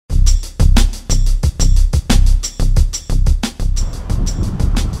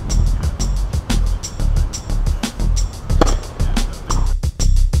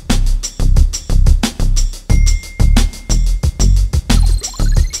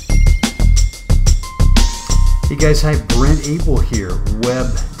Hey guys, hi, Brent, Abel here,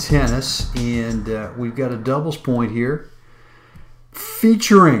 WebTennis, and we've got a doubles point here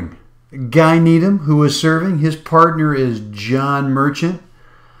featuring Guy Needham, who is serving. His partner is John Merchant.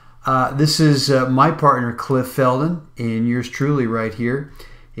 This is my partner, Cliff Felden, and yours truly right here.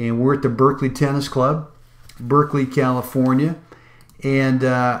 And we're at the Berkeley Tennis Club, Berkeley, California. And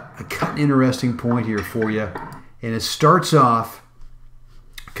I got an interesting point here for you. And it starts off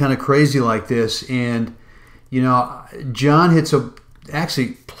kind of crazy like this. And you know, John actually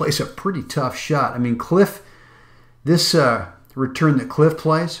plays a pretty tough shot. I mean, Cliff, this return that Cliff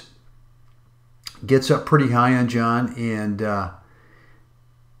plays gets up pretty high on John, and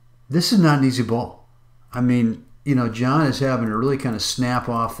this is not an easy ball. I mean, you know, John is having to really kind of snap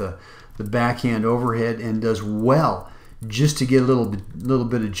off the backhand overhead and does well just to get a little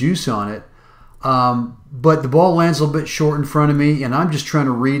bit of juice on it. But the ball lands a little bit short in front of me, and I'm just trying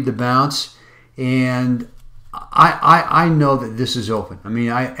to read the bounce, and I know that this is open. I mean,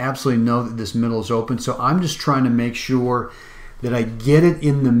 I absolutely know that this middle is open, so I'm just trying to make sure that I get it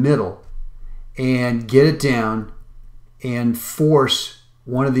in the middle and get it down and force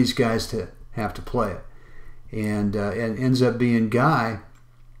one of these guys to have to play it. And it ends up being Guy,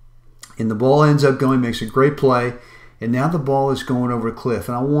 and the ball ends up going, makes a great play, and now the ball is going over Cliff.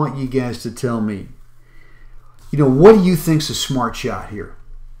 And I want you guys to tell me, you know, what do you think's a smart shot here?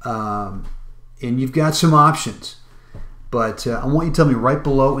 And you've got some options, but I want you to tell me right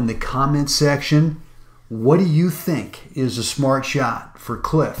below in the comment section, what do you think is a smart shot for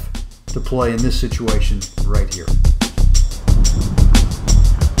Cliff to play in this situation right here?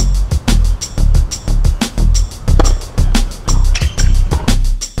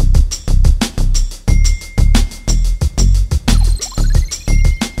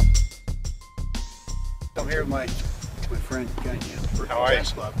 I'm here with my friend Guy Needham. How are you?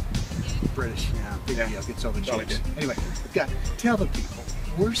 Club. British, yeah, gets over changed. Anyway, tell the people,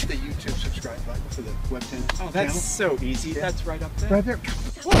 where's the YouTube subscribe button for the WebTennis channel? That's so easy. Yeah. That's right up there. Right there.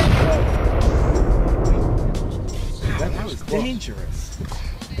 That was dangerous.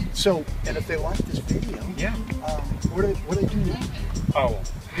 So, and if they like this video, what do they do now? Oh,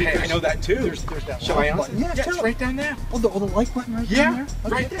 hey, I know that too. There's that Shall like I button. answer? Yeah, it's right down there. Oh, the like button right down there?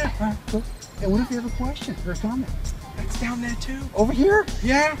 Okay. Right there. All right, cool. And what if you have a question or a comment? That's down there too. Over here?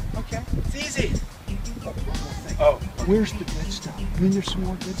 Yeah. Okay. It's easy. Oh, where's the good stuff? I mean, there's some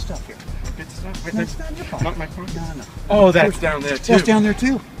more good stuff here. Good stuff. Wait, That's not your part. Not my part? No. Oh, that's down there too. That's down there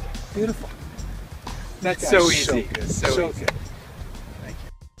too. Beautiful. That's so easy. So good. So good.